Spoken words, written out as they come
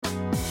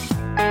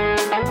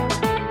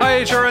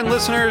HRN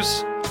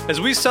listeners.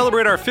 As we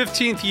celebrate our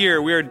 15th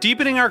year, we are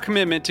deepening our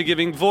commitment to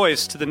giving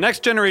voice to the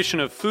next generation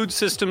of food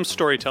systems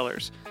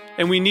storytellers,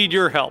 and we need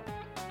your help.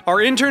 Our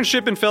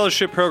internship and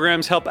fellowship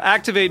programs help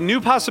activate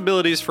new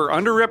possibilities for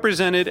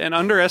underrepresented and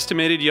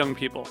underestimated young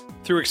people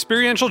through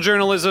experiential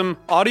journalism,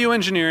 audio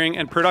engineering,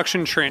 and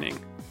production training.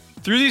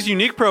 Through these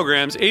unique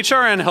programs,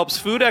 HRN helps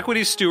food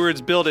equity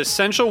stewards build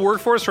essential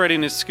workforce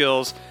readiness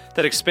skills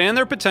that expand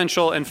their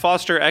potential and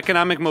foster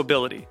economic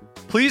mobility.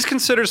 Please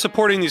consider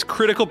supporting these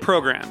critical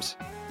programs.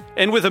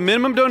 And with a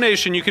minimum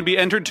donation, you can be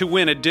entered to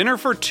win a dinner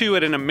for two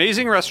at an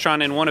amazing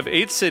restaurant in one of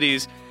 8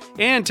 cities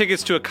and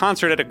tickets to a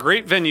concert at a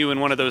great venue in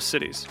one of those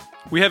cities.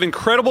 We have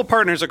incredible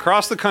partners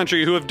across the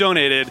country who have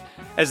donated,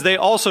 as they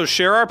also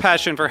share our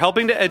passion for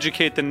helping to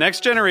educate the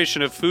next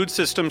generation of food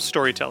systems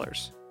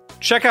storytellers.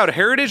 Check out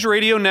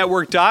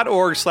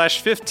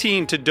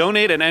heritageradionetwork.org/15 to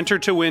donate and enter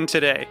to win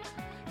today.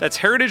 That's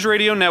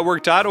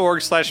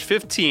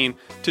heritageradionetwork.org/15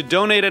 to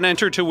donate and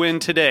enter to win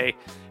today.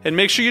 And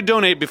make sure you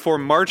donate before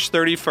March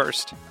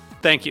 31st.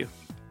 Thank you.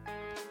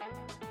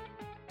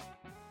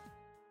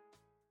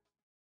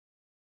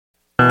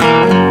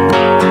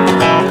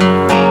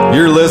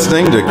 You're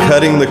listening to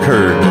Cutting the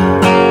Curd,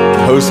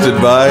 hosted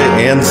by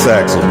Ann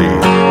Saxelby.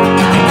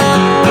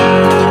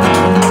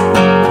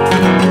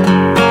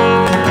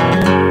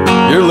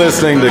 You're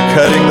listening to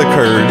Cutting the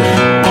Curd,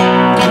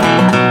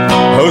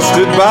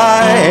 hosted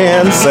by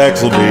Ann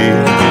Saxelby.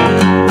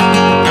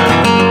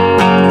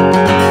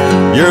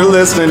 You're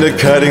listening to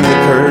Cutting the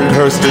Curd,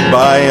 hosted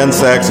by Ann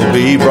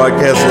Saxelby,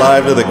 broadcast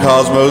live to the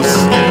cosmos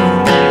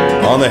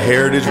on the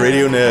Heritage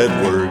Radio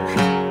Network.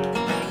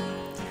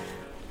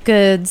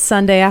 Good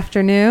Sunday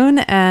afternoon,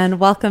 and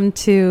welcome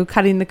to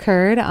Cutting the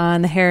Curd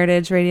on the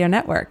Heritage Radio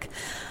Network.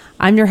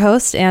 I'm your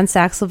host, Ann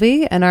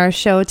Saxelby, and our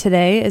show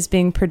today is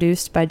being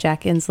produced by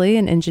Jack Inslee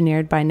and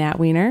engineered by Nat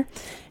Weiner.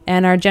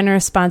 And our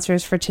generous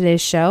sponsors for today's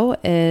show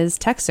is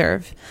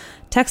TechServe.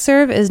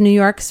 TechServe is New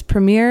York's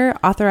premier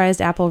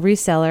authorized Apple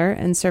reseller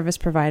and service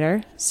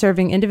provider,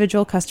 serving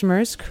individual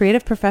customers,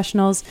 creative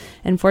professionals,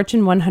 and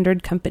Fortune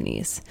 100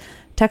 companies.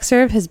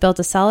 TechServe has built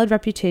a solid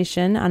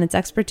reputation on its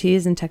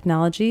expertise in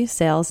technology,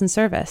 sales, and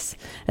service.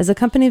 As a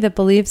company that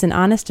believes in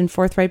honest and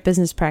forthright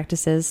business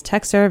practices,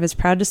 TechServe is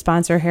proud to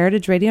sponsor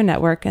Heritage Radio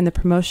Network and the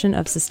promotion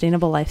of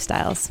sustainable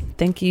lifestyles.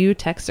 Thank you,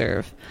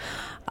 TechServe.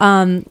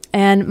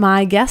 And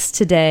my guest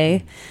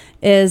today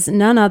is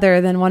none other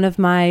than one of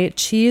my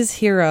cheese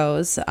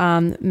heroes,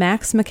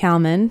 Max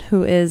McCalman,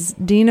 who is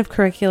Dean of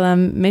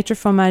Curriculum, Maître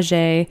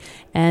Fromager,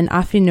 and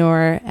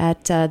affineur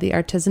at the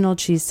Artisanal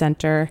Cheese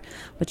Center,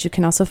 which you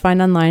can also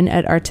find online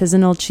at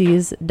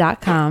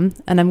artisanalcheese.com.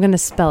 And I'm going to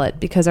spell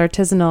it because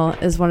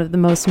artisanal is one of the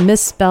most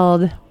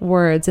misspelled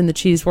words in the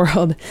cheese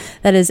world.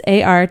 That is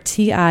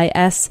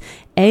ARTISANAL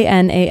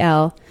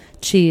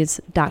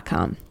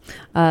cheese.com.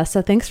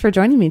 So thanks for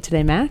joining me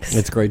today, Max.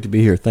 It's great to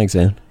be here. Thanks,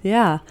 Ann.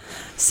 Yeah.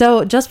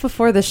 So just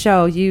before the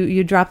show,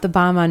 you dropped the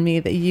bomb on me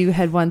that you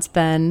had once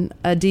been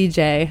a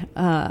DJ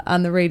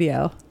on the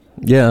radio.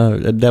 Yeah,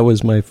 that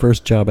was my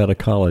first job out of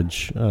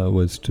college,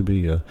 was to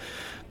be I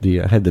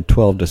had the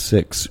 12 to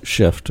 6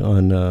 shift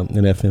on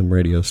an FM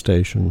radio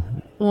station.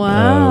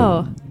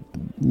 Wow.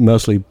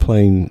 Mostly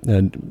playing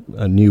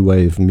a new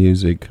wave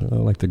music,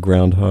 like the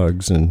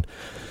Groundhogs and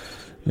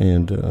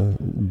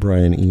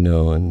Brian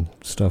Eno and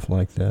stuff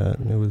like that.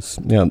 And it was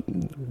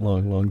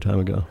long time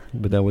ago,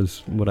 but that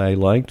was what I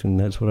liked, and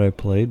that's what I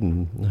played,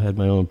 and I had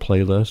my own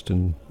playlist,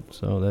 and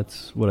so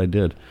that's what I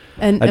did.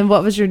 And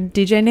what was your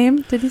DJ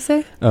name, did you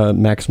say?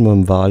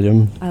 Maximum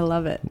Volume. I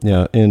love it.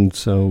 Yeah, and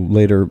so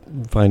later,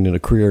 finding a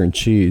career in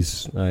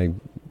cheese, I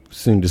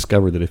soon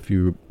discovered that if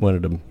you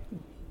wanted to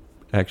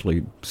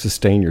actually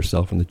sustain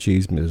yourself in the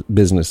cheese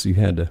business, you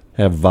had to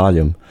have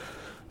volume.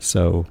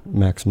 So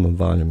Maximum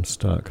Volume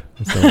stuck.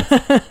 So,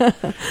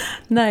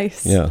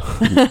 nice. Yeah.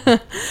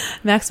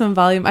 Maximum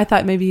Volume. I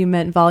thought maybe you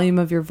meant volume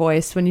of your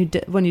voice when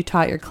you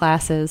taught your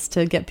classes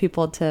to get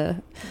people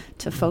to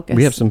focus.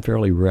 We have some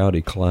fairly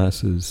rowdy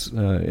classes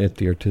at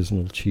the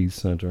Artisanal Cheese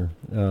Center.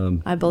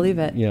 I believe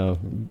it. Yeah.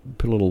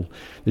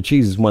 The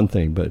cheese is one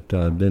thing, but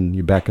then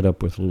you back it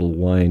up with a little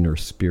wine or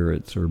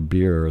spirits or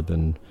beer,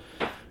 then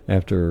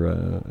after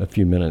a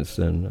few minutes,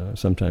 then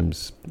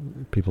sometimes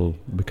people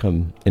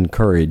become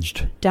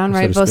encouraged.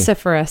 Downright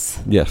vociferous.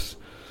 Yes.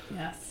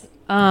 Yes.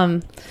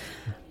 And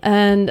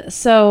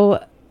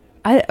so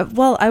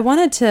I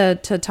wanted to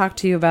talk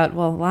to you about,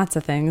 lots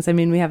of things. I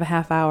mean, we have a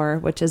half hour,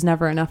 which is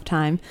never enough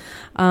time.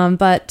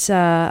 But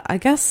I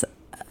guess,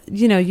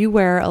 you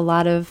wear a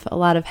lot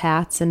of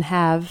hats and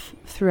have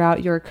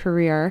throughout your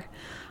career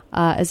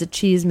as a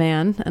cheese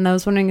man. And I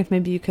was wondering if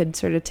maybe you could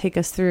sort of take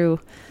us through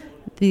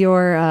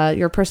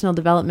your personal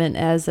development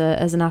as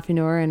an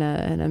affineur and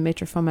a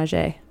maître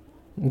fromager.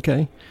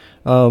 Okay.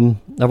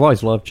 I've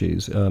always loved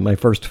cheese. My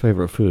first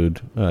favorite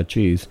food,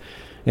 cheese.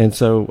 And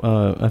so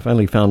I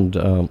finally found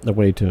a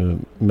way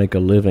to make a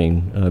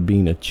living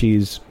being a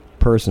cheese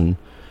person,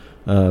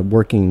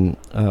 working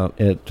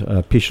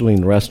at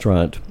Picheline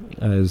Restaurant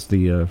as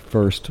the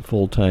first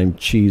full-time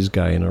cheese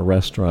guy in a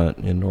restaurant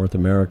in North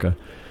America.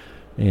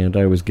 and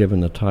I was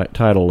given the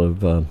title of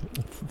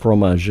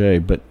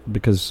Fromager, but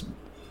because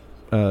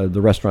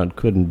the restaurant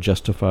couldn't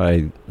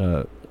justify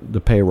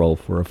the payroll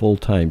for a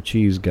full-time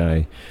cheese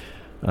guy,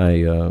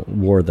 I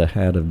wore the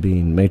hat of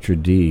being maitre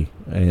d'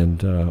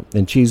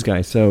 and cheese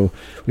guy. So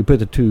we put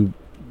the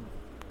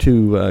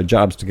two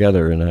jobs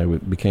together, and I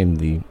became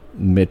the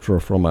maître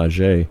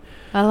fromager.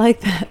 I like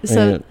that.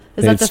 So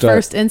is that the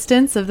first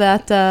instance of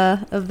that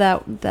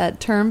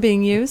term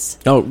being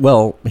used? Oh,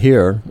 well,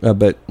 here,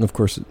 but of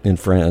course in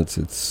France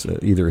it's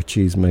either a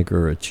cheesemaker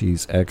or a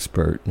cheese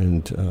expert,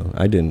 and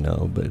I didn't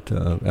know, but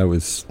I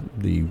was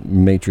the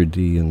maitre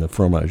d' and the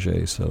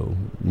fromager, so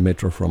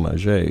maître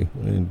fromager,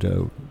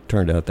 and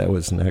turned out that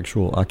was an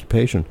actual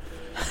occupation.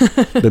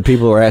 But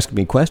people were asking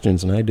me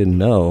questions, and I didn't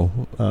know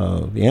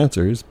the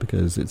answers,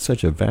 because it's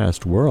such a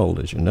vast world,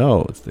 as you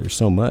know. There's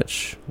so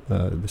much,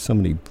 there's so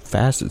many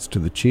facets to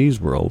the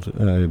cheese world.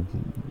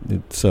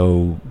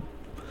 So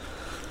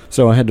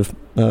I had to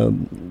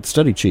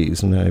study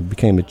cheese, and I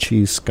became a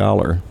cheese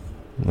scholar,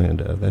 and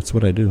that's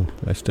what I do.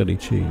 I study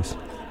cheese.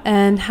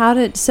 And how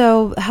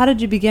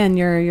did you begin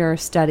your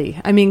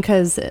study? I mean,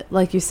 because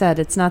like you said,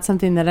 it's not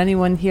something that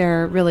anyone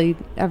here really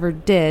ever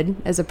did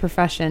as a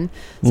profession.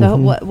 So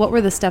what were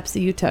the steps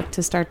that you took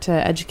to start to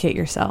educate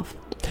yourself?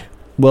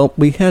 Well,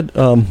 we had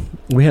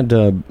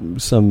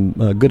some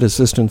good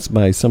assistance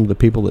by some of the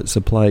people that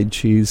supplied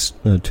cheese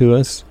to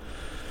us,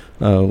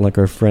 like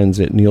our friends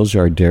at Neal's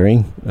Yard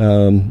Dairy,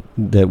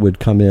 that would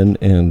come in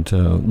and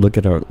look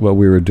at what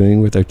we were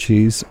doing with our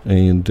cheese,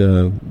 and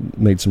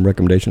made some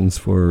recommendations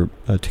for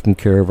taking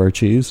care of our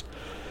cheese.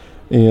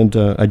 And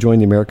I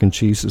joined the American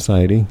Cheese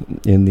Society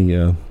in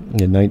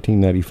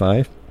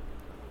 1995,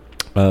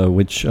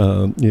 which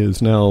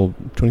is now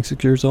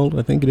 26 years old,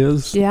 I think it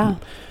is. Yeah.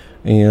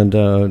 And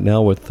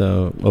now with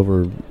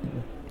over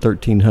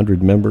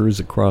 1,300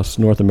 members across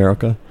North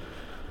America.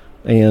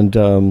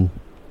 And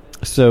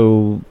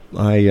so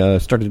I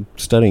started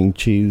studying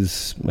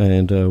cheese,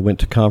 and went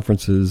to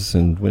conferences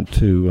and went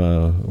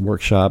to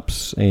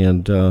workshops,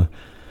 and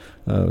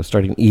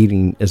started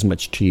eating as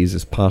much cheese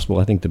as possible.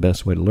 I think the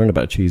best way to learn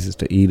about cheese is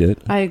to eat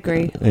it. I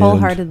agree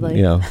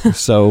wholeheartedly. Yeah.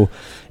 So,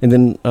 and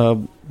then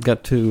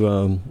got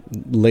to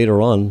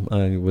later on,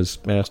 I was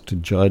asked to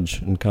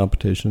judge in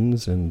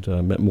competitions, and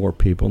met more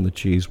people in the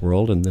cheese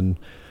world, and then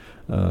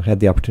had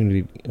the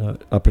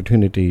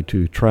opportunity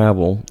to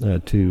travel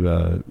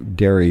to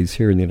dairies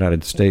here in the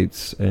United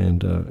States,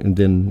 and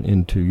then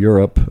into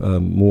Europe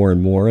more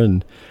and more,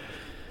 and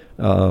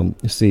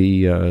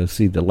see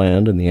the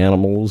land and the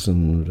animals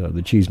and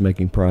the cheese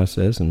making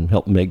process, and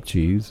help make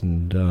cheese.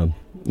 And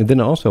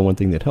then also one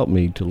thing that helped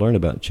me to learn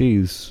about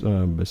cheese,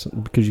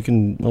 because you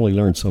can only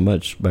learn so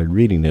much by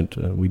reading it.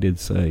 We did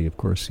say, of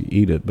course, you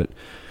eat it, but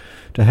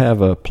to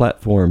have a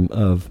platform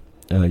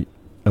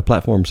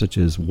such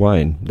as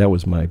wine. That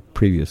was my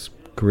previous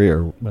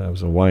career. I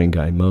was a wine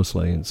guy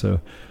mostly, and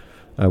so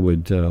I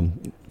would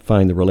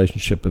find the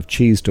relationship of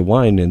cheese to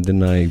wine, and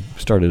then I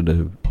started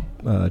to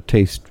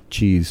taste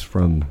cheese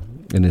from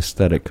an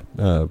aesthetic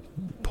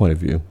point of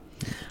view.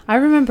 I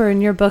remember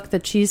in your book, The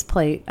Cheese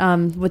Plate,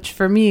 which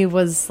for me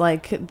was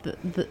like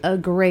a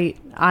great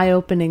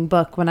eye-opening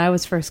book when I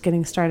was first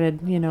getting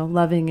started,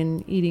 loving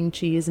and eating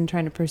cheese and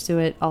trying to pursue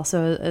it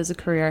also as a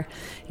career.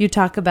 You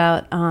talk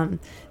about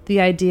the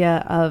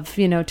idea of,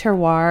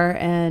 terroir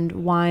and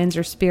wines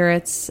or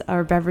spirits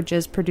or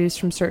beverages produced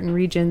from certain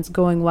regions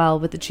going well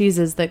with the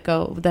cheeses that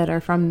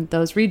are from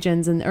those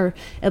regions, or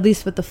at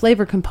least with the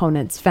flavor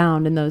components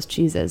found in those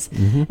cheeses.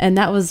 Mm-hmm. And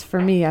that was,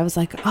 for me, I was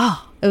like,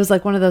 it was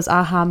like one of those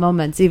aha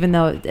moments, even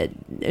though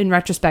in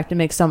retrospect it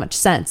makes so much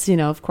sense.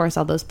 Of course,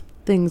 all those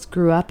things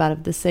grew up out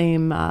of the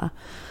same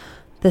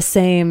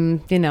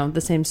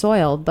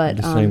soil, but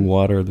the same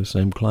water, the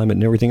same climate,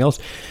 and everything else.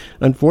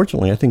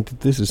 Unfortunately, I think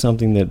that this is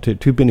something that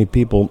too many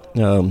people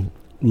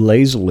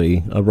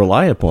lazily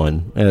rely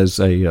upon as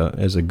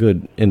a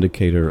good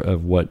indicator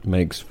of what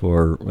makes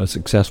for a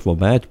successful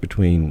match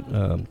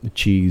between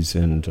cheese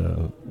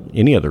and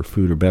any other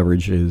food or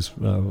beverage, is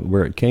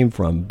where it came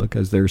from,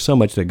 because there's so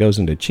much that goes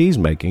into cheese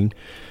making.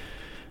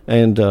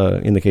 And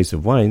in the case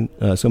of wine,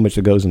 so much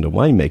that goes into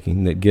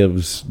winemaking that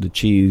gives the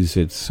cheese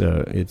its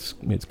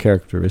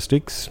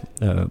characteristics,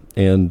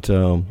 and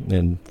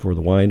for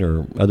the wine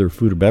or other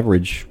food or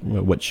beverage,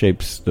 what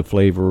shapes the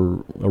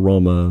flavor,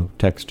 aroma,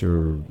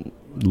 texture,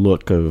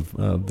 look of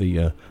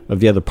the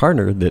other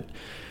partner. That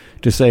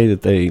to say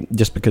that they,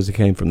 just because they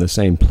came from the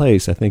same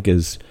place, I think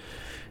is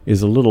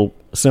a little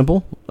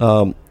simple.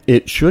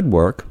 It should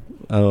work,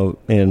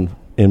 and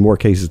in more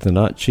cases than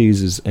not,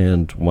 cheeses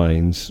and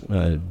wines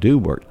do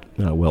work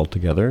well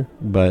together.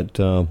 But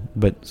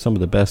some of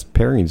the best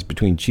pairings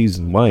between cheese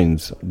and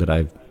wines that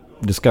I've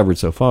discovered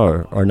so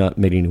far are not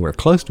made anywhere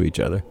close to each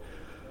other.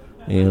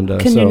 And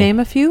can you name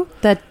a few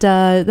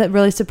that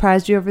really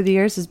surprised you over the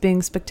years as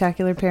being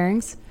spectacular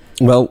pairings?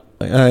 Well,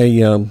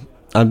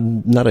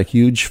 I'm not a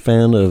huge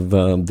fan of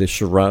the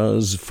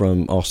Shiraz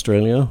from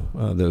Australia,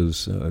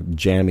 those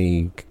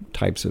jammy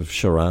types of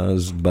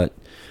Shiraz, but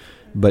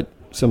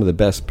some of the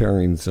best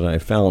pairings that I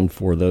found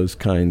for those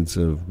kinds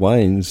of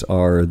wines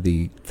are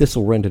the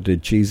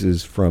thistle-rendeted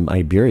cheeses from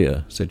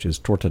Iberia, such as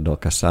Torta del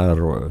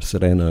Casar or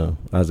Serena,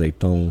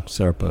 Azeiton,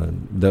 Serpa,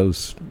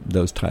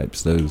 those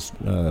types,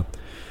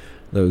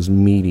 those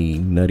meaty,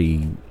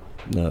 nutty,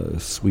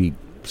 sweet,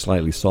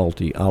 slightly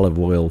salty, olive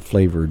oil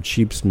flavored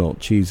sheep's milk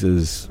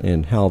cheeses,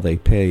 and how they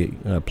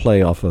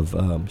play off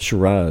of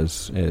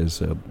Shiraz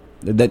as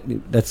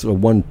that's a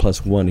 1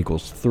 + 1 =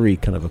 3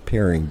 kind of a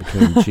pairing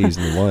between cheese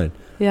and the wine.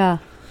 Yeah.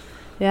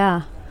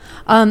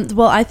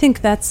 Well, I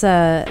think that's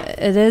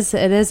it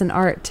is an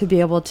art to be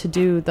able to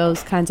do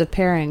those kinds of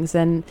pairings,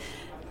 and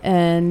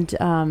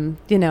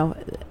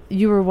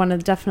you were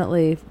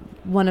definitely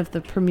one of the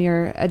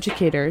premier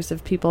educators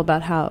of people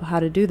about how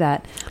to do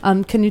that.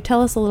 Can you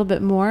tell us a little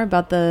bit more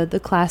about the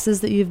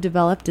classes that you've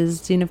developed as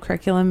Dean of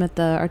Curriculum at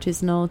the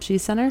Artisanal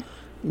Cheese Center?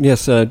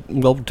 Yes.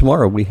 Well,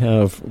 tomorrow we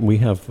have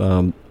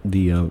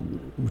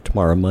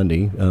tomorrow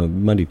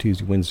Monday,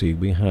 Tuesday, Wednesday,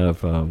 we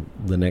have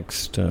the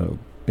next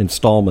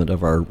installment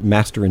of our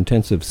Master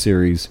Intensive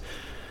series,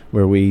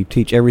 where we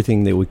teach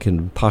everything that we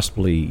can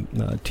possibly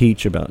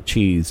teach about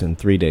cheese in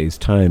 3 days'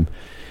 time.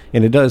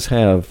 And it does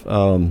have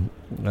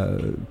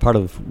part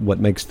of what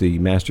makes the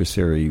Master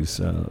Series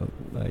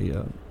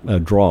a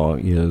draw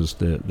is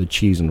the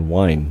cheese and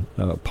wine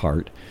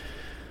part.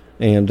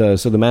 And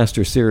so the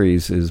Master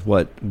Series is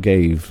what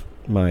gave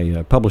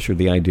my publisher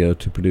the idea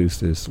to produce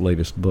this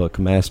latest book,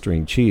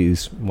 Mastering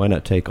Cheese. Why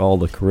not take all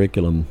the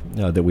curriculum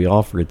that we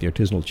offer at the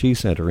Artisanal Cheese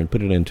Center and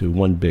put it into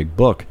one big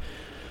book?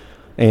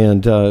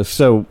 And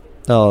so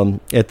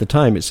at the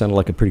time, it sounded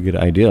like a pretty good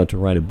idea to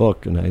write a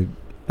book, and I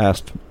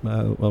asked,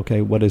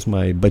 okay, what is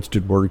my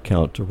budgeted word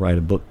count to write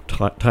a book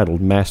titled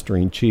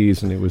Mastering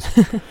Cheese? And it was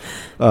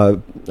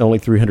only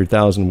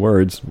 300,000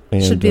 words.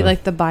 And, should be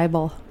like the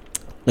Bible.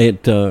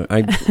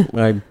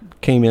 I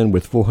came in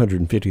with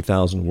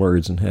 450,000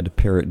 words and had to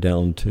pare it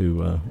down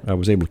to, I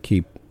was able to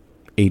keep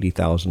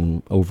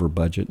 80,000 over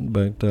budget.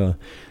 But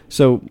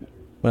so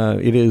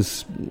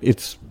it's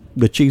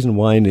the cheese and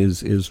wine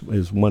is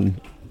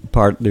one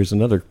part. There's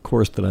another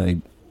course that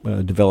I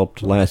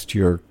developed last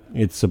year.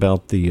 It's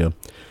about the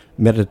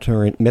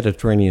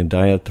Mediterranean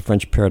diet, the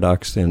French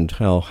paradox, and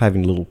how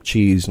having a little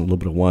cheese and a little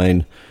bit of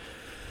wine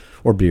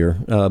or beer,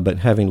 but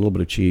having a little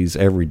bit of cheese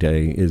every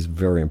day is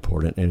very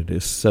important, and it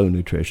is so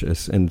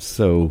nutritious, and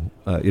so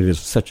it is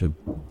such a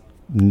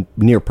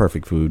near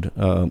perfect food,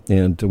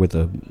 and with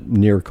a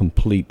near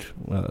complete,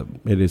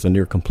 it is a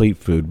near complete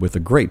food with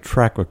a great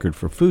track record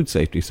for food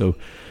safety. So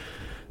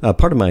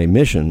part of my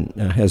mission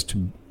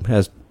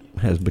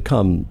has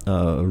become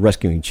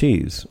rescuing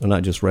cheese,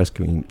 not just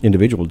rescuing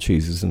individual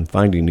cheeses and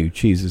finding new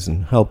cheeses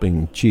and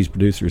helping cheese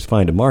producers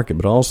find a market,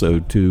 but also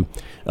to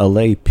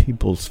allay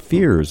people's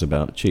fears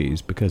about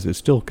cheese, because it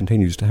still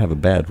continues to have a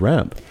bad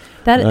rap.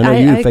 I know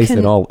you face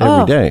it all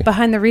every day.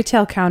 Behind the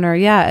retail counter,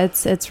 yeah,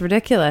 it's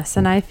ridiculous.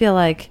 And I feel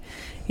like,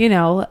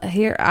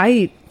 here I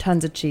eat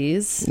tons of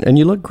cheese. And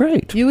you look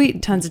great. You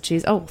eat tons of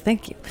cheese. Oh,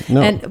 thank you.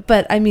 No.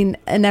 But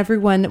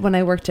everyone, when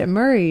I worked at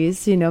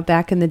Murray's,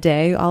 back in the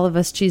day, all of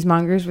us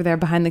cheesemongers were there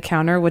behind the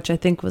counter, which I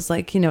think was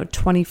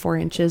 24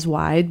 inches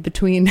wide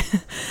between,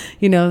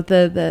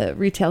 the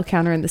retail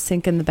counter and the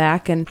sink in the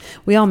back. And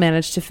we all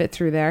managed to fit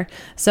through there.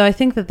 So I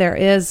think that there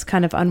is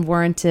kind of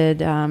unwarranted,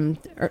 the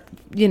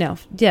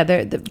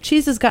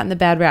cheese has gotten the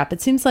bad rap. It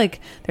seems like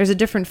there's a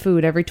different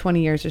food every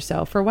 20 years or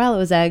so. For a while it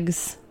was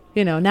eggs.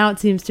 Now it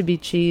seems to be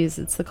cheese.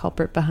 It's the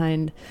culprit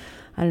behind,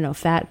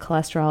 fat,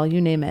 cholesterol, you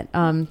name it.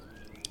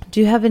 Do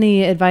you have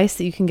any advice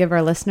that you can give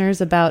our listeners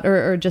about,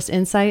 or just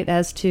insight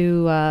as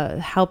to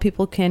how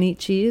people can eat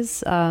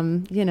cheese,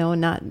 and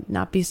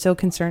not be so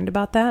concerned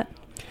about that?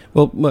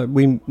 Well,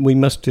 we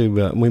must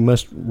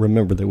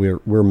remember that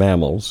we're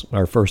mammals.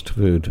 Our first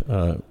food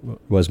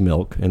was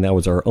milk, and that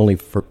was our only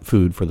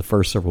food for the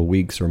first several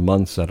weeks or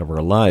months out of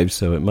our lives.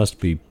 So it must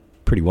be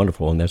pretty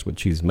wonderful, and that's what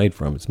cheese is made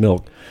from. It's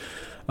milk.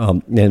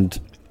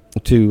 And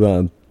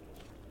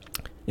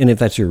if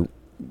that's your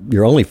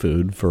only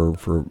food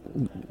for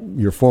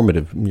your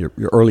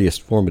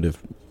earliest formative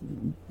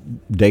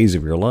days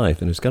of your life,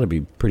 then it's got to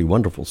be pretty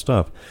wonderful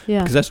stuff. Yeah,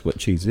 because that's what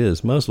cheese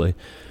is mostly.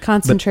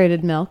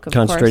 Concentrated milk, of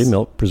concentrated course.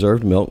 milk,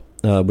 preserved milk,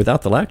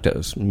 without the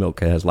lactose.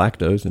 Milk has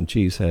lactose, and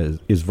cheese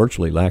is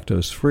virtually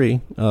lactose free.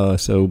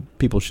 So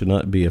people should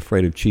not be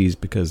afraid of cheese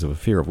because of a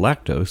fear of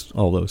lactose.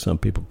 Although some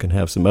people can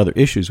have some other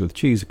issues with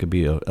cheese. It could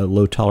be a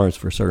low tolerance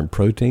for certain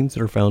proteins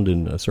that are found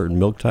in certain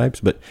milk types,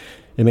 but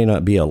it may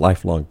not be a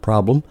lifelong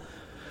problem.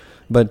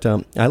 But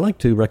I like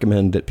to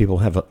recommend that people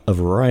have a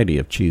variety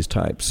of cheese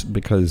types,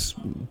 because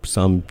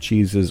some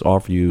cheeses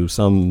offer you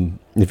some,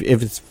 if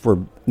it's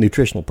for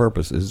nutritional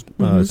purposes,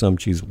 some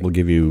cheese will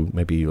give you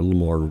maybe a little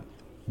more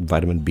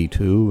vitamin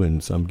B2,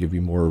 and some give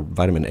you more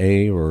vitamin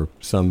A, or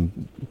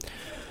some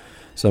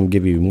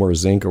give you more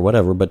zinc or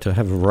whatever. But to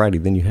have a variety,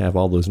 then you have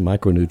all those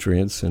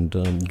micronutrients,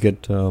 and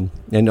get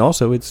and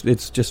also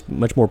it's just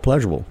much more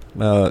pleasurable.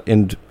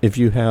 And if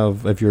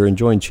you're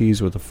enjoying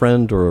cheese with a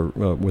friend or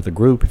with a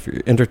group, if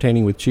you're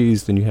entertaining with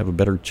cheese, then you have a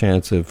better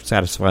chance of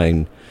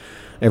satisfying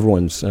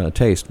everyone's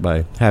taste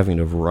by having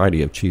a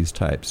variety of cheese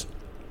types.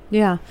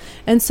 Yeah.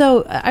 And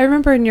so I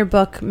remember in your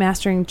book,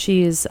 Mastering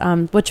Cheese,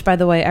 which, by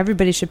the way,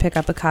 everybody should pick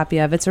up a copy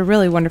of. It's a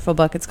really wonderful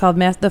book. It's called,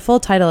 the full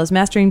title is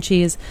Mastering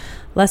Cheese,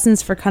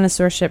 Lessons for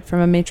Connoisseurship from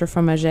a Maître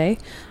Fromager.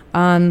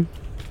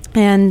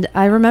 And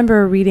I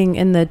remember reading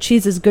in the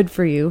Cheese is Good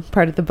for You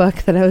part of the book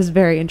that I was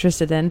very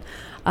interested in,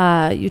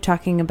 you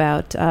talking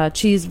about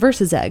cheese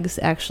versus eggs,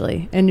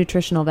 actually, and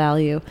nutritional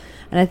value.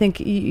 And I think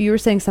you were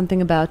saying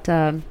something about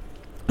a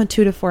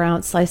 2 to 4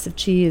 ounce slice of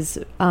cheese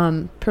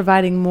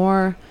providing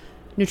more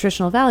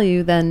nutritional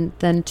value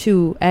than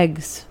 2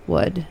 eggs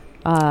would.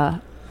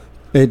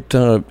 It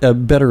a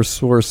better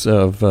source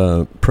of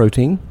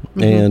protein,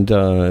 and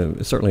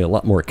certainly a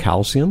lot more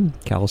calcium.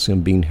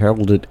 Calcium being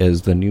heralded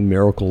as the new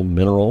miracle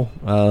mineral.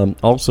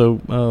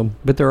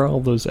 But there are all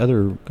those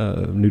other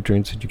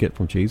nutrients that you get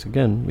from cheese.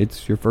 Again,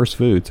 it's your first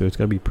food, so it's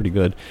got to be pretty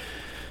good.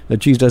 The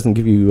cheese doesn't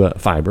give you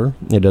fiber.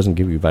 It doesn't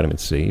give you vitamin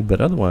C,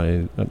 but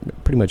otherwise,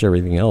 pretty much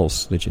everything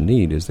else that you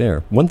need is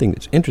there. One thing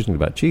that's interesting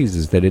about cheese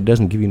is that it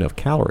doesn't give you enough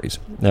calories,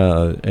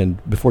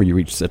 and before you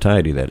reach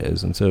satiety, that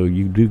is. And so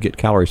you do get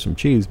calories from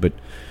cheese, but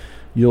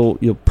you'll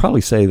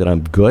probably say that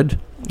I'm good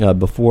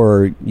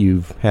before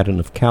you've had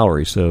enough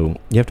calories. So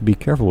you have to be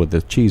careful with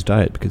the cheese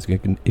diet because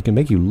it can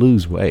make you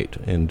lose weight,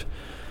 and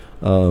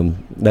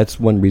that's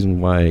one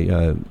reason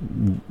why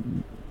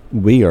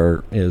we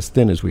are as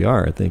thin as we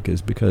are, I think,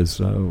 is because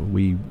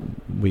we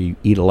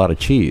eat a lot of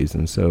cheese,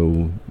 and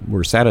so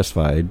we're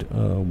satisfied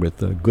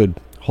with a good,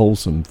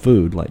 wholesome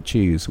food like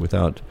cheese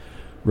without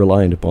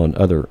relying upon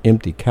other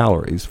empty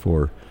calories.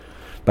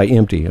 By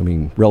empty, I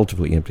mean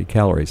relatively empty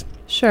calories.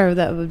 Sure,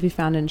 that would be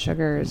found in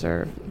sugars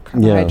or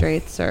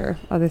carbohydrates or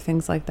other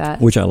things like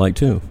that. Which I like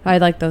too. I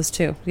like those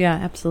too. Yeah,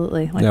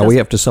 absolutely. Now we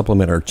have to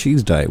supplement our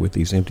cheese diet with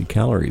these empty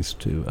calories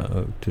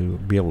to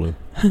be able to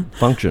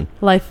function.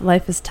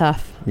 Life is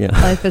tough. Yeah,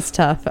 life is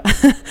tough.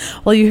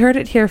 Well, you heard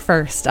it here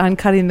first on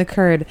Cutting the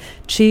Curd.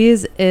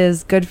 Cheese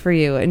is good for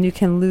you, and you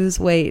can lose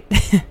weight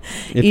if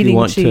eating you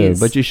want cheese.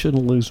 to, but you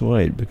shouldn't lose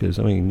weight because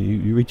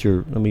you reach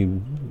your. I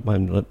mean,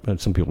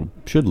 some people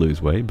should lose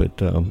weight, but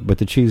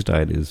the cheese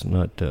diet is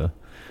not.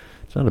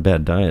 It's not a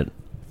bad diet.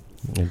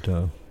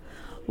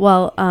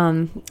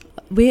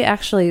 We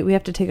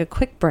have to take a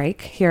quick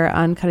break here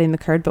on Cutting the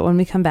Curd, but when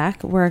we come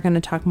back, we're going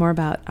to talk more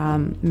about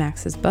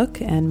Max's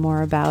book and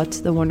more about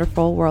the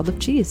wonderful world of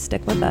cheese.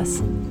 Stick with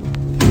us.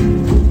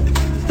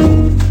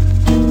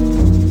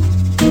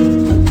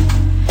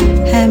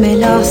 É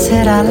melhor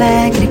ser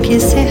alegre que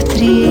ser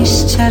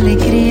triste.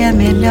 Alegria é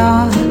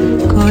melhor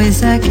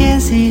coisa que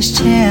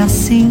existe. É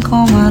assim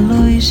como a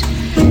luz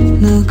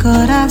no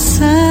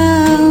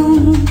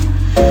coração.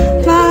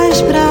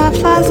 Mas pra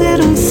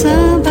fazer um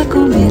samba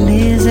com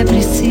beleza é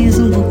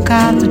preciso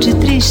bocado de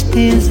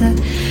tristeza.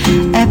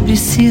 É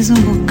preciso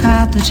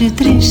bocado de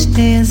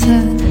tristeza.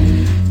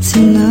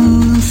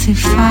 Senão não se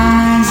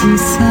faz um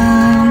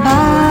samba,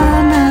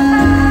 não.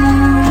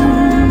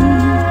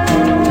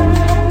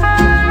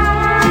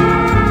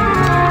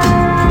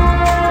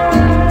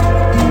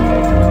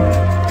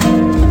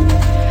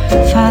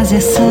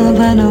 Fazer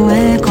samba não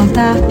é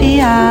contar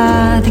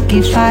piada. E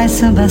quem faz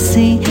samba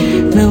assim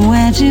não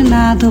é de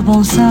nada. O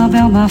bom samba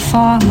é uma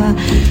forma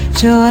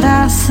de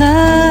oração.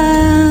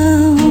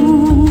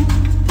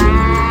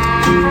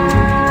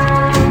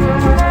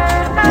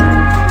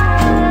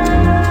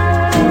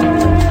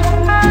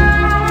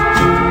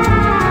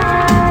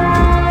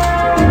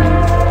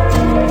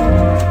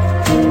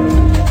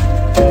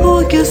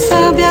 Porque o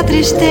samba é a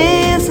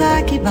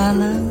tristeza que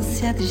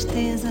balance. A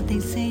tristeza tem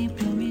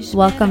sempre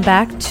Welcome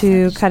back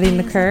to Cutting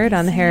the Curd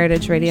on the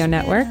Heritage Radio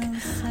Network.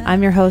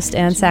 I'm your host,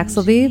 Ann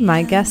Saxelby.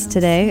 My guest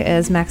today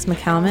is Max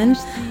McCalman,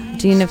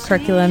 Dean of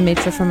Curriculum,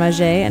 Maître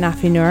Fromager, and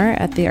Affineur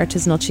at the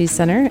Artisanal Cheese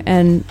Center,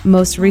 and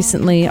most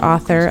recently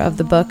author of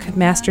the book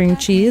Mastering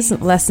Cheese,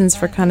 Lessons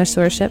for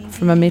Connoisseurship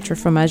from a Maître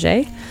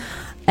Fromager.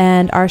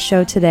 And our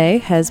show today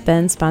has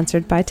been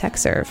sponsored by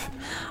TechServe.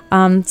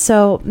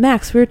 So,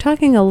 Max, we were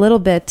talking a little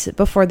bit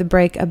before the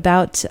break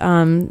about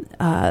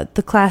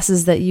the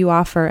classes that you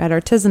offer at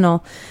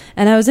Artisanal,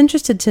 and I was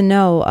interested to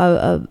know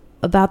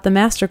about the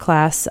master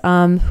class.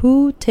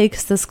 Who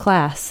takes this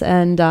class,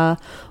 and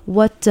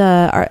what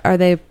are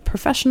they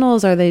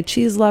professionals? Are they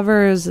cheese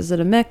lovers? Is it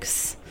a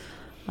mix?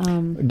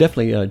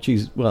 Definitely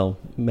cheese, well,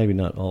 maybe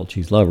not all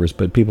cheese lovers,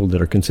 but people that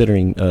are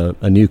considering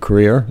a new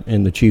career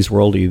in the cheese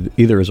world,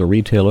 either as a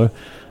retailer.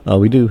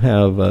 We do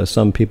have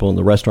some people in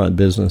the restaurant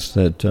business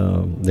that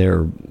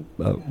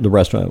the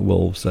restaurant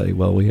will say,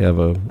 well, we have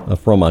a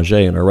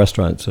fromager in our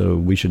restaurant, so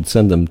we should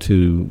send them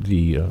to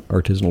the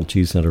Artisanal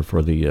Cheese Center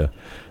for the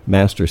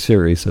Master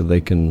Series so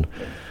they can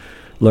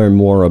learn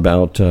more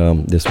about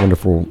this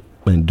wonderful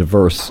and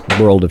diverse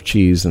world of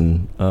cheese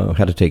and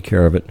how to take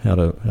care of it, how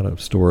to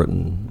store it,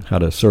 and how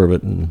to serve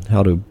it, and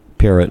how to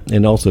pair it,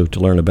 and also to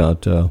learn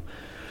about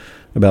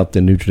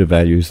the nutritive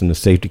values and the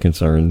safety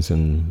concerns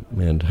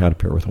and how to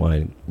pair with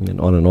wine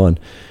and on and on.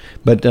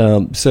 But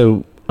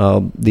so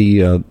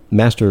the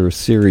Master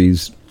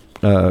Series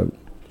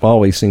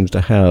always seems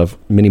to have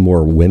many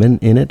more women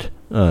in it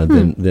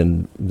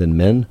than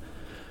men.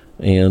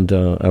 And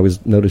I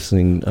was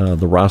noticing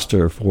the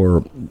roster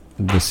for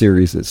the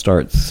series that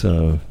starts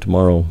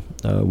tomorrow.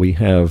 We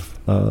have,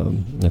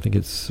 I think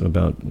it's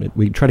about,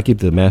 we try to keep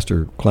the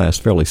master class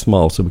fairly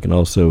small so we can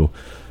also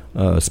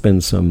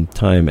spend some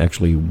time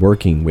actually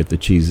working with the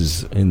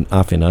cheeses in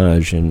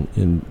affinage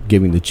and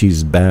giving the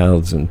cheeses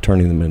baths and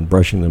turning them and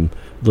brushing them,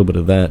 a little bit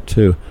of that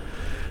too.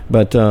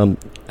 But out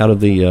of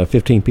the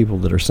 15 people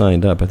that are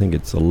signed up, I think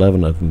it's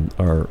 11 of them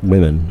are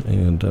women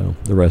and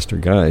the rest are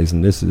guys,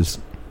 and this is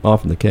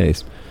often the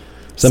case.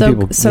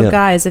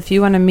 Guys, if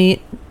you want to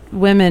meet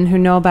women who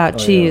know about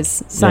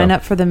cheese, sign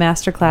up for the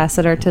master class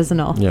at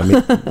Artisanal.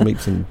 Yeah, meet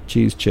some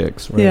cheese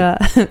chicks. Right? Yeah,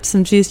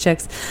 some cheese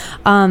chicks.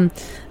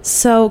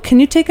 So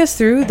can you take us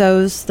through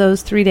those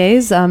 3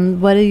 days?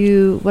 What do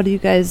you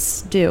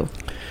guys do?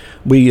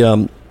 We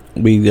spent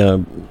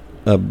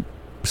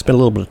a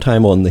little bit of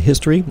time on the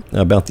history,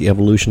 about the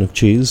evolution of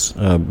cheese,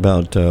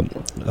 about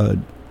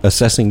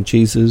assessing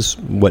cheeses,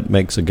 what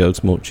makes a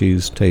goat's milk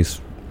cheese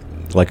taste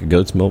like a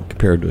goat's milk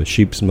compared to a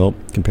sheep's milk,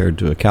 compared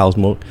to a cow's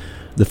milk.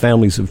 The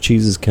families of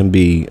cheeses can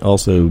be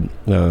also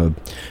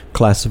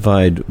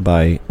classified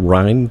by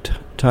rind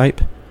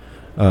type,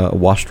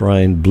 washed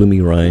rind, bloomy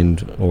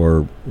rind,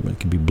 or it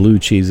could be blue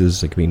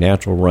cheeses, it could be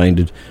natural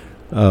rinded.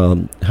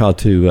 How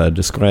to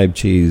describe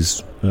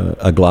cheese,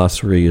 a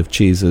glossary of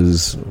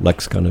cheeses,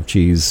 lexicon of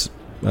cheese,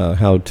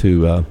 how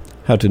to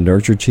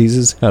nurture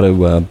cheeses,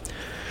 the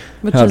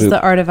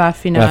art of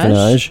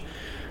affinage.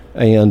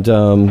 And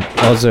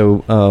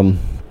also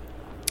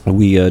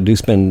we do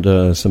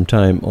spend some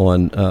time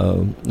on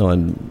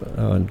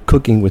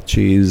cooking with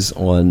cheese,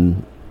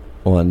 on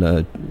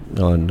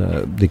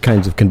the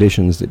kinds of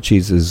conditions that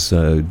cheeses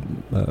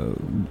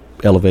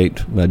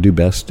elevate, do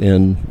best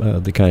in,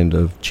 the kind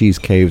of cheese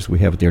caves we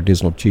have at the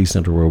Artisanal Cheese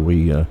Center,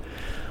 where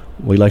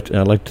I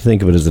like to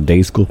think of it as a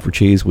day school for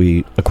cheese.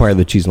 We acquire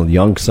the cheese on the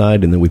young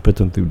side, and then we put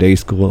them through day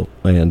school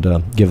and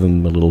give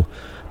them a little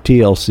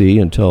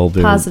TLC until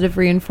they're positive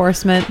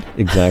reinforcement.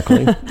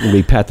 Exactly.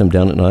 We pat them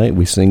down at night.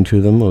 We sing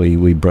to them.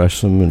 We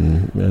brush them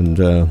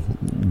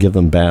and give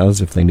them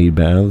baths if they need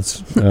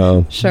baths.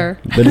 Sure.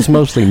 But it's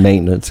mostly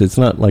maintenance. It's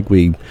not like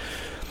we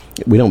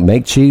don't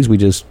make cheese. We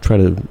just try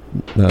to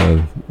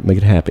make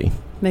it happy.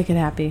 Make it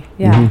happy.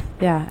 Yeah.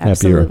 Mm-hmm. Yeah.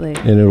 Absolutely.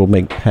 Happier. And it'll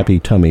make happy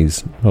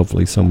tummies,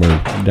 hopefully somewhere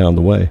down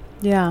the way.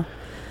 Yeah.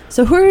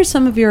 So who are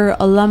some of your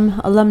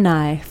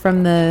alumni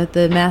from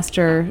the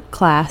master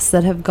class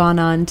that have gone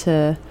on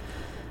to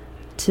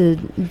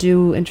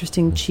do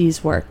interesting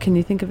cheese work? Can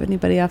you think of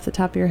anybody off the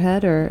top of your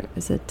head, or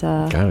is it...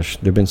 Gosh,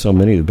 there have been so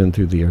many that have been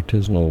through the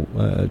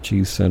Artisanal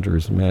Cheese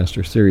Center's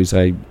Master Series.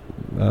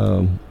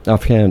 Offhand,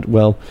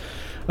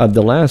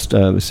 the last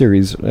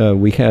series,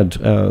 we had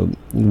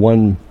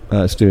one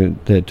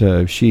student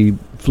that she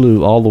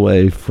flew all the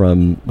way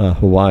from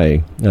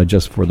Hawaii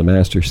just for the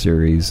Master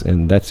Series,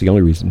 and that's the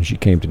only reason she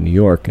came to New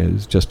York,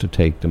 is just to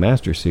take the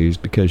Master Series,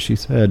 because she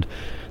said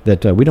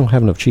that we don't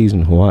have enough cheese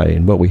in Hawaii,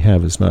 and what we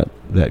have is not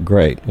that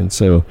great. And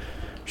so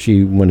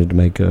she wanted to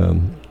make a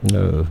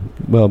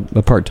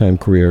part-time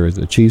career as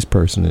a cheese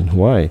person in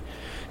Hawaii.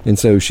 And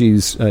so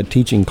she's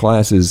teaching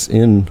classes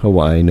in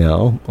Hawaii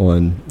now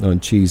on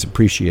cheese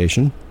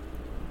appreciation.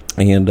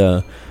 And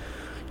I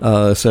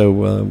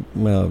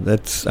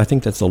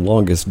think that's the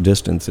longest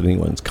distance that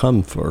anyone's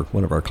come for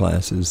one of our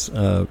classes.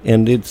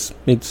 And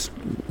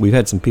we've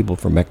had some people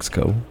from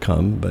Mexico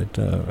come, but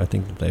I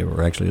think that they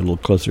were actually a little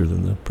closer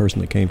than the person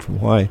that came from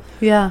Hawaii.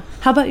 Yeah.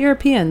 How about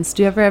Europeans?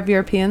 Do you ever have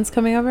Europeans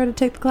coming over to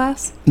take the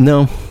class?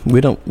 No,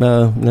 we don't.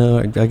 No,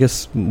 I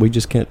guess we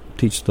just can't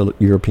teach the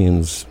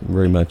Europeans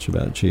very much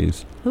about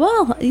cheese.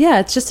 Well, yeah,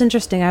 it's just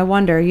interesting. I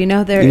wonder,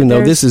 even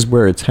though this is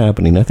where it's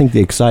happening, I think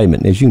the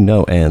excitement, as you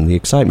know, Anne, the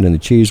excitement in the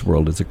cheese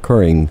world is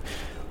occurring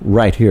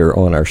right here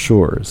on our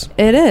shores.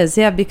 It is,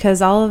 yeah,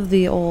 because all of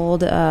the old,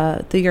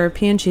 the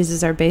European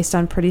cheeses are based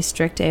on pretty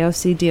strict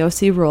AOC,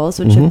 DOC rules,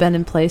 which have been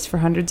in place for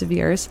hundreds of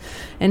years.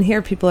 And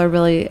here people are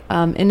really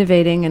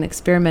innovating and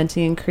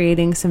experimenting and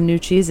creating some new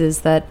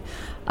cheeses that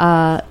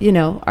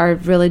are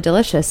really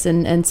delicious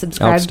and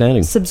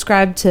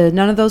subscribe to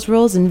none of those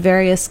rules and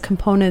various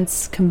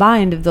components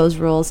combined of those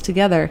rules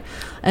together.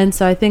 And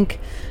so I think,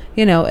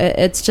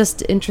 it's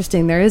just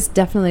interesting. There is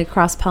definitely a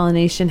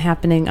cross-pollination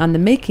happening on the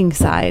making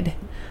side.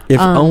 If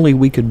only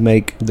we could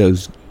make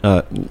those,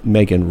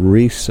 make and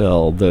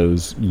resell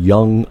those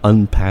young,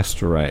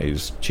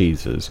 unpasteurized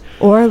cheeses.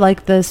 Or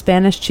like the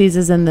Spanish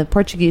cheeses and the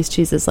Portuguese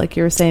cheeses, like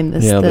you were saying, the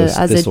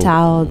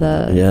Azeitão,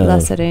 the La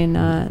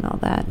Serena, and all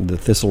that. The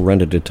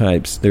thistle-rendered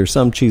types. There's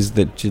some cheese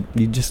that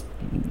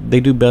they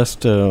do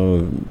best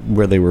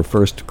where they were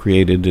first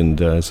created,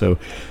 and so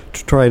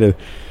to try to...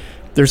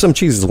 There's some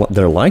cheeses that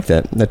are like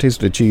that. I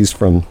tasted a cheese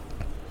from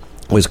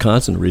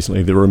Wisconsin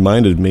recently that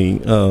reminded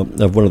me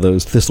of one of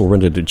those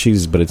thistle-rendered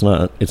cheeses, but it's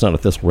not a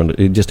thistle-rendered.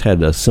 It just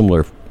had a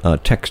similar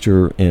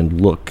texture and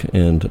look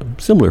and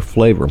similar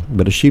flavor,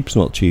 but a sheep's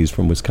milk cheese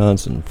from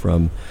Wisconsin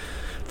from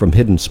from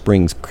Hidden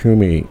Springs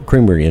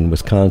Creamery in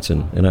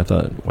Wisconsin, and I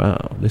thought,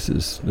 wow, this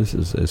is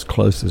as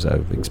close as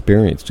I've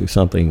experienced to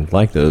something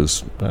like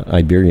those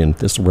Iberian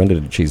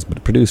thistle-rendered cheese,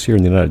 but produced here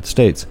in the United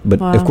States. But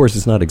Wow. of course,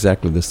 it's not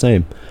exactly the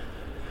same.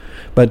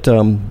 But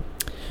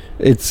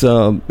it's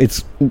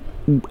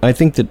I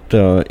think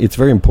that it's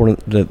very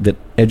important that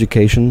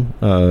education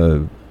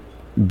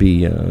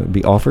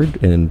be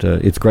offered, and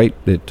it's great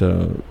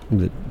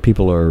that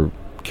people are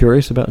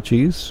curious about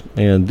cheese,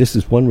 and this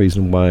is one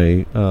reason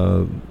why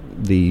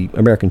the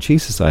American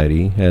Cheese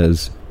Society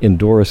has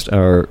endorsed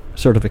our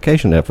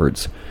certification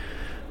efforts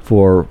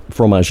for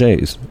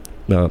fromagers,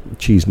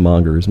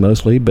 cheesemongers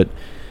mostly, but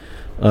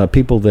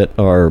people that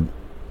are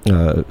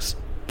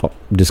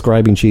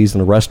describing cheese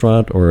in a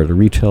restaurant or at a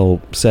retail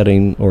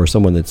setting, or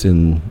someone that's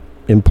in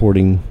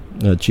importing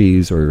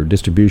cheese or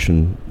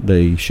distribution,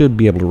 they should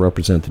be able to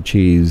represent the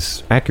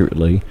cheese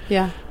accurately.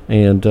 Yeah.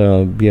 And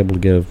be able to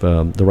give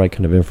the right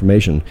kind of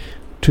information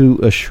to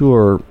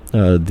assure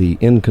the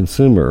end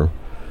consumer,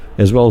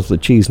 as well as the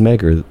cheese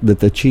maker, that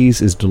the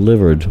cheese is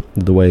delivered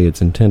the way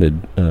it's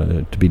intended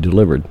to be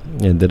delivered,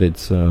 and that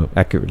it's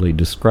accurately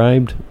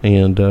described,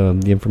 and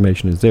the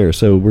information is there.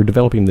 So we're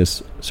developing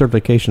this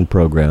certification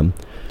program.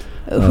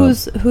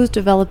 Who's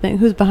developing?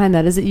 Who's behind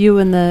that? Is it you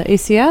and the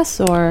ACS,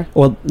 or?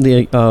 Well,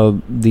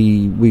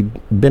 we've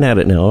been at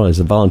it now as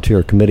a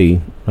volunteer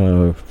committee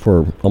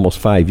for almost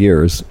 5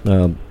 years,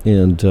 and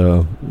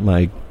the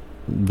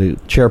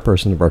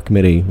chairperson of our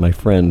committee, my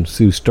friend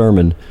Sue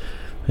Sturman,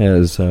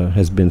 has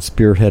been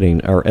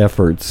spearheading our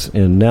efforts.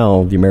 And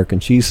now the American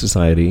Cheese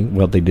Society,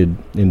 well, they did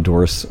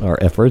endorse our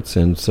efforts,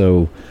 and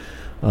so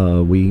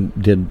we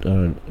did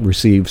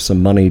receive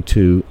some money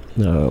to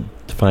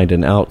find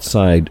an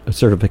outside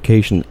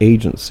certification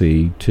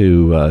agency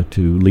to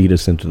lead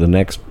us into the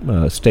next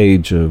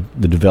stage of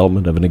the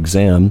development of an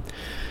exam,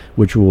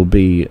 which will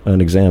be an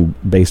exam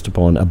based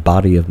upon a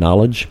body of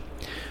knowledge.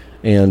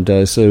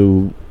 And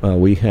so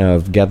we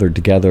have gathered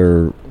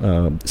together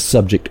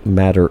subject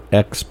matter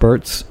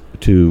experts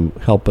to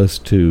help us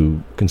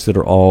to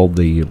consider all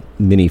the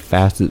many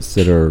facets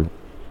that are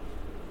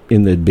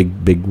in the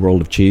big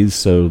world of cheese,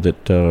 so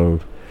that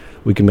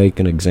we can make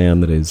an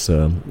exam that is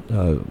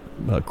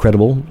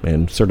credible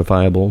and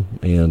certifiable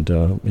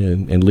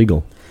and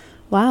legal.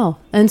 Wow.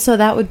 And so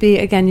that would be,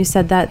 again, you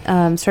said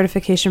that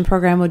certification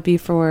program would be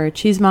for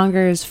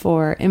cheesemongers,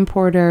 for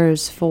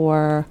importers,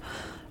 for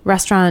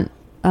restaurant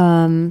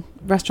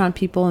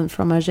people and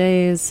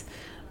fromagers,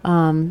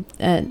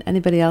 and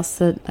anybody else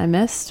that I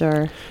missed,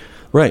 or?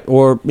 Right,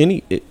 or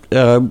any.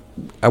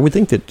 I would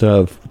think that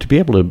to be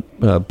able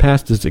to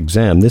pass this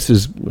exam, this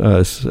is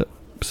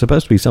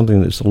supposed to be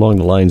something that's along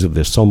the lines of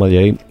the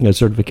sommelier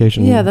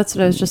certification. Yeah, that's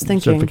what I was just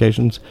thinking.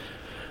 Certifications.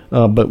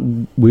 But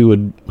we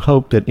would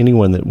hope that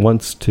anyone that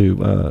wants to,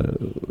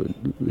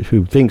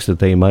 who thinks that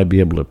they might be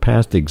able to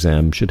pass the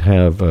exam, should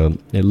have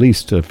at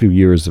least a few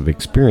years of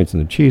experience in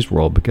the cheese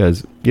world,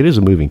 because it is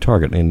a moving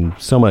target, and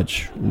so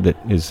much that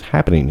is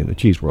happening in the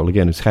cheese world.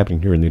 Again, it's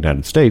happening here in the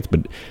United States,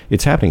 but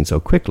it's happening so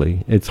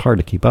quickly, it's hard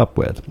to keep up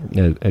with.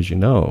 As you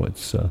know,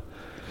 it's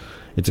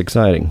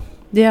exciting.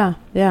 Yeah.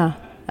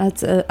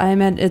 That's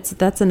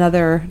that's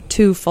another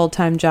 2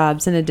 full-time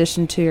jobs in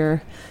addition to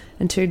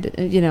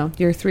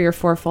your 3 or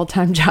 4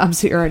 full-time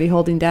jobs that you're already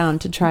holding down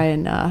to try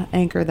and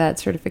anchor that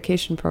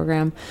certification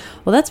program.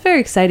 Well, that's very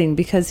exciting,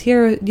 because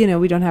here,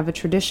 we don't have a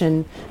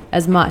tradition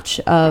as much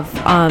of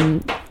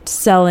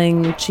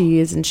selling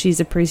cheese and cheese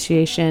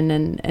appreciation,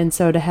 and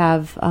so to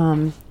have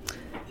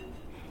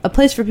a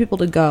place for people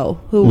to go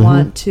who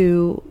want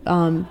to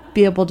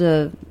be able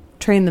to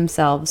train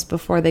themselves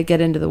before they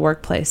get into the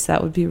workplace,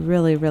 that would be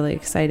really, really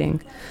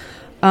exciting.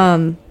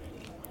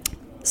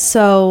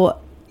 So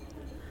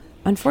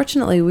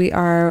unfortunately, we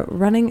are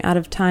running out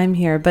of time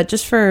here, but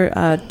just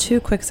for 2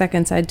 quick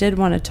seconds, I did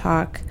want to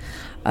talk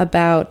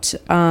about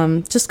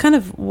just kind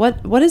of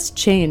what has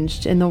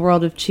changed in the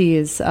world of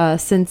cheese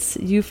since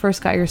you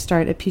first got your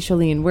start at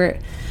Picholine.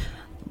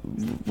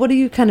 What do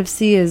you kind of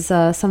see as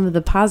some of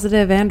the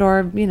positive and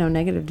or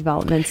negative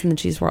developments in the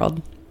cheese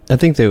world? I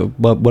think that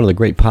one of the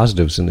great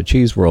positives in the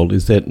cheese world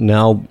is that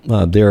now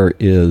there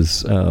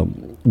is,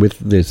 with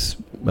this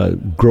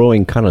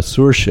growing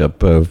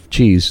connoisseurship of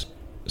cheese,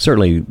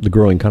 certainly the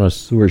growing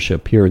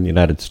connoisseurship here in the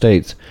United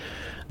States,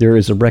 there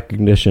is a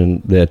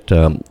recognition that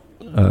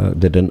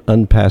that an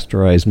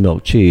unpasteurized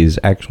milk cheese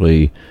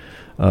actually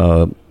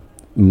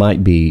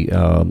might be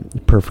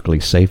perfectly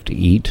safe to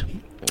eat,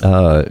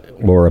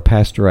 or a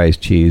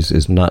pasteurized cheese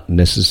is not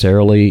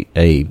necessarily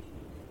a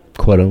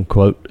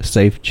quote-unquote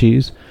safe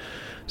cheese.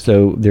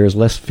 So there's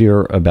less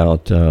fear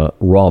about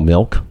raw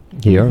milk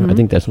here. I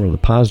think that's one of the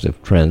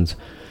positive trends.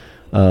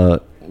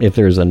 If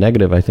there's a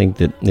negative, I think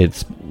that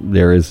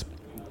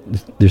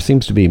there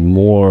seems to be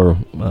more.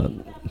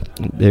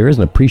 There is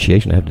an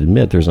appreciation. I have to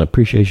admit, there's an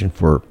appreciation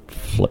for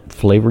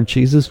flavored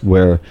cheeses,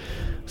 where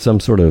some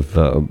sort of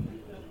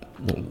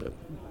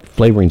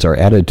flavorings are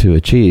added to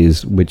a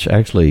cheese, which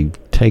actually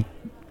take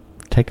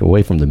take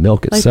away from the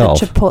milk like itself.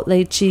 The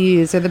chipotle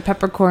cheese or the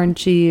peppercorn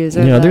cheese.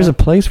 Or there's a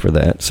place for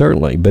that,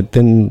 certainly. But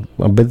then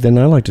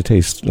I like to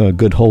taste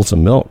good,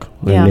 wholesome milk.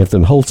 Yeah. And if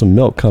the wholesome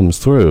milk comes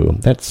through,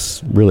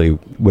 that's really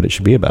what it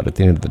should be about at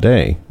the end of the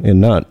day, and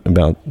not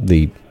about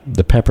the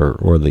pepper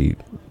or the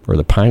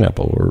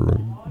pineapple or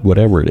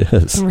whatever it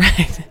is.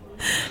 Right.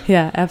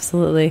 Yeah,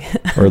 absolutely.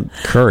 Or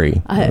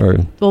curry.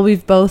 Well,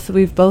 we've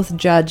both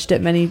judged at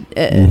many.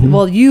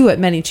 Well, you at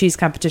many cheese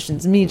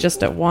competitions, me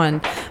just at one.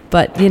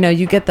 But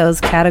you get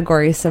those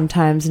categories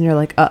sometimes, and you're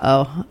like,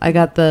 "Uh-oh, I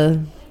got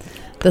the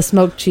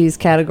smoked cheese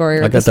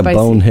category." Or I got the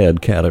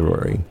bonehead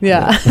category.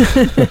 Yeah,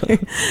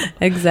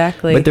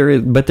 exactly. But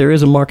there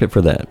is a market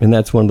for that, and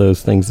that's one of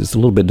those things that's a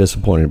little bit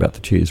disappointing about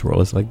the cheese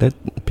world. It's like that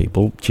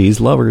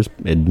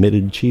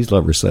admitted cheese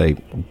lovers say,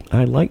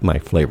 "I like my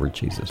flavored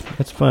cheeses.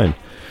 That's fine."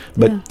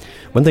 But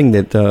one thing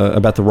that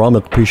about the raw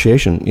milk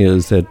appreciation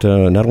is that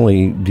not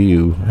only do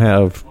you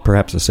have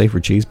perhaps a safer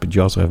cheese, but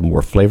you also have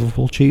more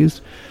flavorful cheese,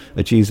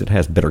 a cheese that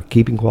has better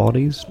keeping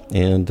qualities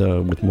and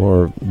with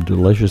more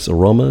delicious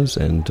aromas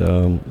and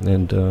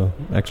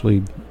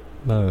actually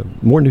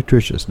more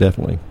nutritious,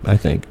 definitely, I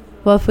think.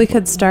 Well, if we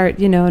could start,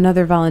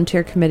 another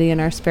volunteer committee in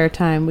our spare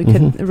time, we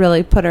could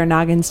really put our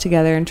noggins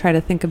together and try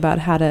to think about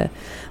how to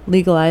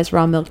legalize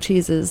raw milk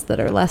cheeses that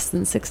are less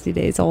than 60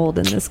 days old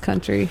in this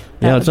country.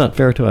 It's not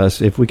fair to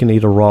us. If we can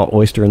eat a raw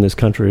oyster in this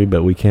country,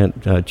 but we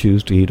can't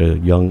choose to eat a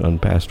young,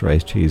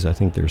 unpasteurized cheese, I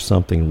think there's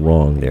something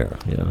wrong there.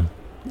 Yeah.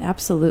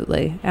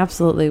 Absolutely.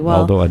 Well,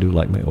 although I do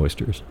like my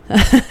oysters.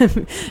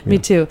 Me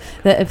too.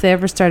 If they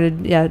ever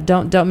started,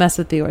 don't mess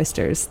with the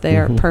oysters. They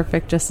are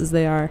perfect just as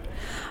they are.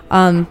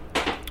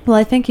 Well,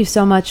 I thank you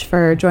so much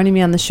for joining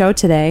me on the show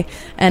today.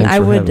 And Thanks I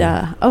would,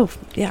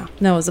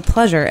 it was a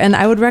pleasure. And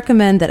I would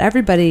recommend that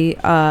everybody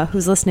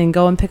who's listening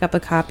go and pick up a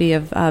copy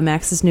of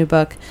Max's new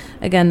book.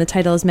 Again, the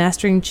title is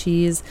Mastering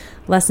Cheese,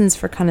 Lessons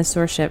for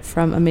Connoisseurship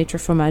from MaÃฟ่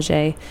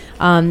â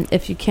Fromager.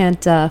 If you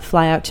can't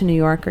fly out to New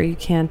York or you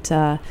can't,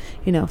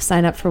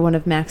 sign up for one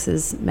of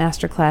Max's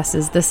master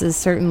classes, this is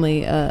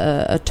certainly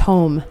a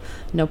tome,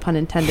 no pun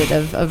intended,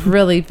 of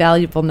really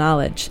valuable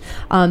knowledge.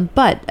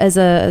 But as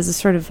a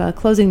sort of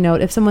closing note,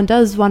 if someone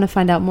does want to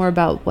find out more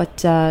about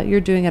what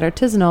you're doing at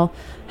Artisanal,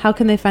 how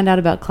can they find out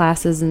about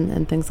classes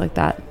and things like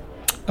that?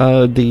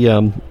 I do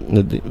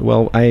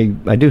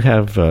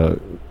have.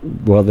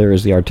 There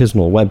is the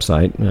Artisanal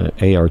website,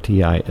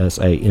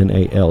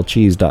 artisanal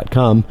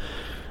cheese.com.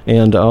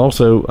 And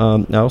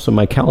also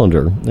my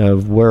calendar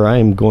of where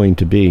I'm going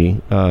to be.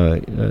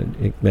 I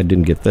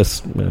didn't get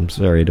this. I'm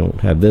sorry, I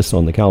don't have this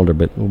on the calendar.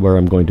 But where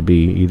I'm going to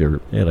be,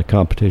 either at a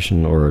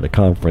competition or at a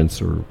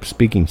conference or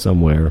speaking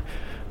somewhere,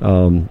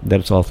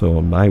 that's also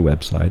on my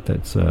website.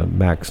 That's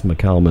Max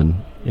McCalman,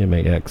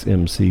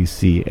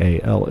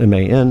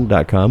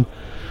 MaxMcCalman.com.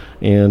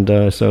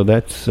 And so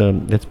that's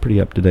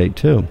pretty up to date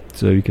too.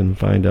 So you can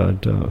find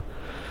out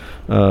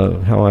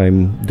how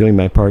I'm doing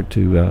my part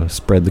to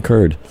spread the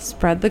curd.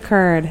 Spread the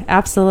curd.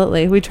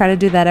 Absolutely. We try to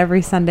do that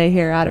every Sunday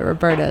here out at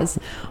Roberta's.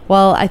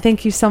 Well, I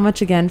thank you so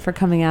much again for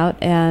coming out,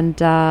 and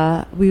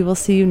we will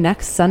see you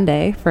next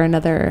Sunday for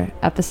another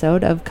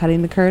episode of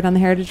Cutting the Curd on the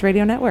Heritage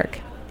Radio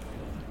Network.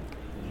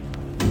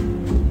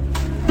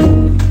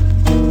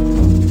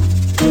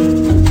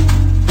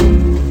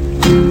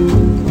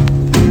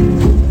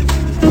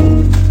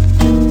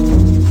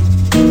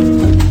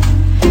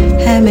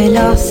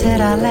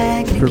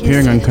 For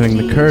appearing on Cutting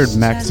the Curd,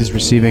 Max is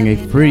receiving a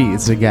free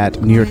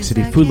Zagat New York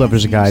City Food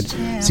Lovers Guide.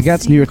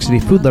 Zagat's New York City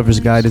Food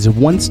Lovers Guide is a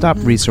one-stop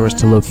resource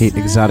to locate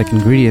exotic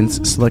ingredients,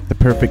 select the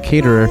perfect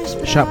caterer,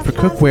 shop for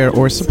cookware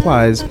or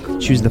supplies,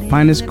 choose the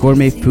finest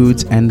gourmet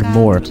foods, and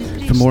more.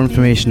 For more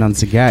information on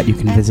Zagat, you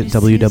can visit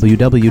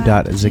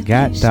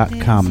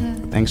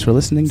www.zagat.com. Thanks for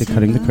listening to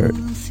Cutting the Curd.